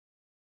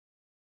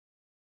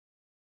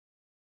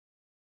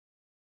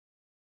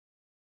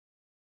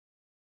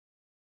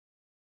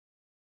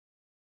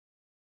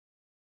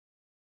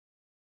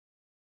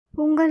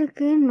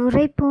உங்களுக்கு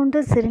நுரை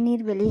போன்ற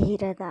சிறுநீர்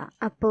வெளியேறதா?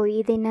 அப்போ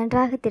இதை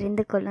நன்றாக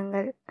தெரிந்து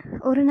கொள்ளுங்கள்.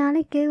 ஒரு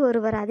நாளைக்கு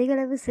ஒருவர்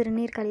அதிகளவு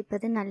சிறுநீர்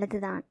கழிப்பது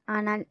நல்லதுதான்.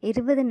 ஆனால்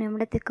 20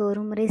 நிமிடத்துக்கு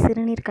ஒரு முறை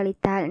சிறுநீர்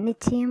கழித்தால்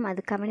நிச்சயம்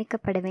அது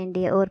கவனிக்கப்பட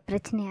வேண்டிய ஒரு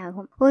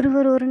பிரச்சனையாகும்.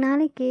 ஒருவர் ஒரு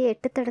நாளைக்கு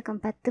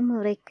 8-10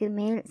 முறைக்கு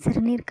மேல்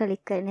சிறுநீர்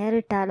கழிக்க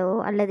நேரிட்டாலோ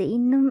அல்லது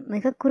இன்னும்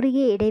மிக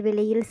குறுகிய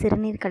இடைவெளியில்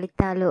சிறுநீர்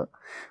கழித்தாலோ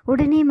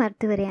உடனே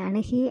மருத்துவரை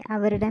அணுகி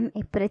அவரிடம்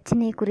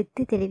இப்பிரச்சனை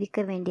குறித்து தெரிவிக்க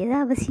வேண்டியது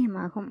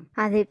அவசியமாகும்.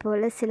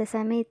 அதேபோல சில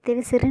சமயத்தில்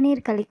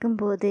சிறுநீர் கழிக்கும்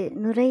போது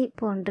நுரை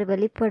போன்று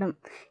வெளிப்படும்.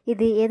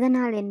 இது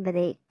எதனால்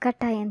என்பதை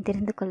கட்டாயம்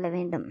தெரிந்து கொள்ள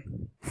வேண்டும்.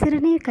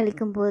 சிறுநீர்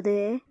கழிக்கும் போது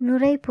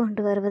நுரை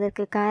போன்று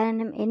வருவதற்கு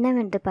காரணம்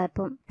என்னவென்று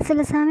பார்ப்போம்.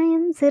 சில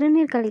சமயம்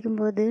சிறுநீர் கழிக்கும்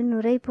போது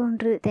நுரை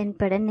போன்று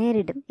தென்பட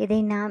நேரிடும். இதை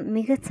நாம்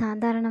மிக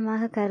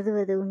சாதாரணமாக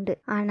கருதுவது உண்டு.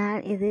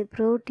 ஆனால் இது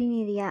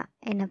புரோட்டீனீரியா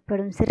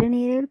எனப்படும்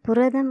சிறுநீரில்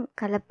புரதம்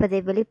கலப்பதை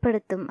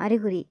வெளிப்படுத்தும்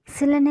அறிகுறி.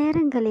 சில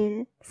நேரங்களில்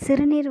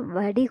சிறுநீர்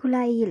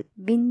வடிகுழாயில்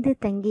விந்து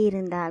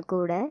தங்கியிருந்தால்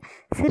கூட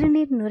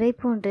சிறுநீர் நுரை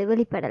போன்று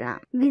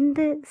வெளிப்படலாம்.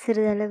 விந்து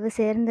சிறிதளவு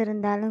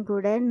சேர்ந்திருந்தாலும்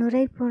கூட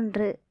நுரை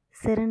போன்று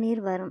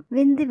சிறுநீர் வரும்.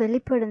 விந்து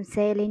வெளிப்படும்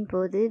செயலின்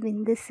போது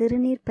விந்து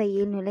சிறுநீர்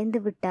பையில் நுழைந்து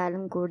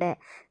விட்டாலும் கூட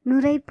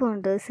நுரை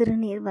போன்று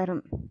சிறுநீர்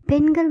வரும்.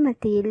 பெண்கள்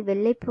மத்தியில்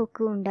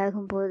வெள்ளைப்போக்கு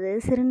உண்டாகும் போது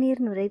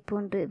சிறுநீர் நுரை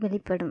போன்று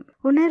வெளிப்படும்.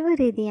 உணர்வு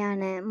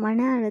ரீதியான மன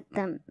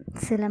அழுத்தம்,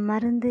 சில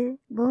மருந்து,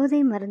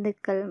 போதை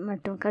மருந்துகள்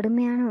மற்றும்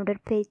கடுமையான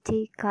உடற்பயிற்சி,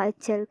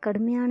 காய்ச்சல்,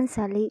 கடுமையான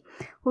சளி,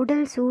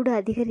 உடல் சூடு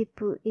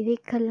அதிகரிப்பு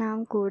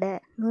இவைக்கெல்லாம் கூட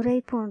நுரை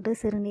போன்று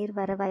சிறுநீர்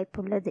வர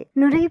வாய்ப்புள்ளது.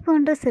 நுரை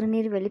போன்ற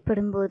சிறுநீர்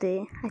வெளிப்படும் போது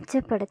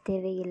அச்சப்பட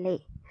தேவையில்லை.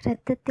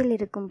 இரத்தத்தில்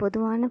இருக்கும்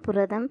பொதுவான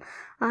புரதம்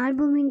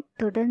ஆல்புமின்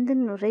தொடர்ந்து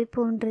நுரை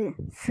போன்று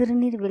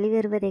சிறுநீர்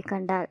வெளிவருவதை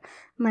கண்டால்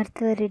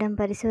மருத்துவரிடம்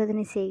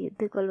பரிசோதனை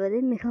செய்து கொள்வது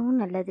மிகவும்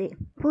நல்லது.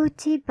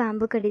 பூச்சி,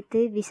 பாம்பு கடித்து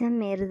விஷம்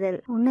ஏறுதல்,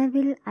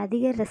 உணவில்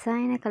அதிக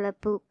ரசாயன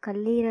கலப்பு,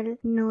 கல்லீரல்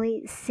நோய்,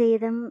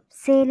 சேதம்,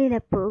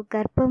 செயலிழப்பு,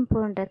 கர்ப்பம்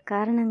போன்ற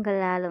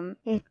காரணங்களாலும்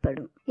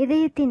ஏற்படும்.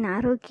 இதயத்தின்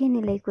ஆரோக்கிய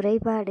நிலை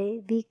குறைபாடு,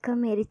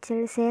 வீக்கம்,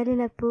 எரிச்சல்,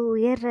 செயலிழப்பு,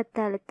 உயர்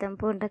இரத்த அழுத்தம்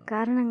போன்ற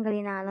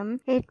காரணங்களினாலும்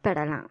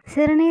ஏற்படலாம்.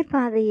 சிறுநீர்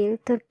பாதையில்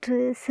தொற்று,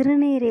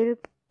 சிறுநீரில்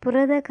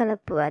புரத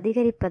கலப்பு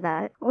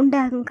அதிகரிப்பதால்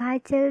உண்டாகும்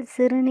காய்ச்சல்,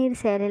 சிறுநீர்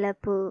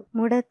செயலிழப்பு,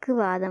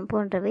 முடக்குவாதம்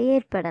போன்றவை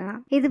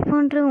ஏற்படலாம். இது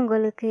போன்று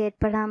உங்களுக்கு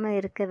ஏற்படாமல்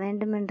இருக்க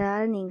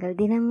வேண்டுமென்றால் நீங்கள்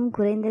தினமும்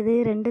குறைந்தது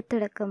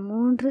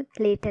 2-3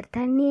 லிட்டர்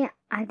தண்ணீர்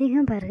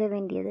அதிகம் பருக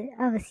வேண்டியது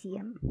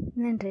அவசியம்.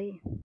 நன்றி.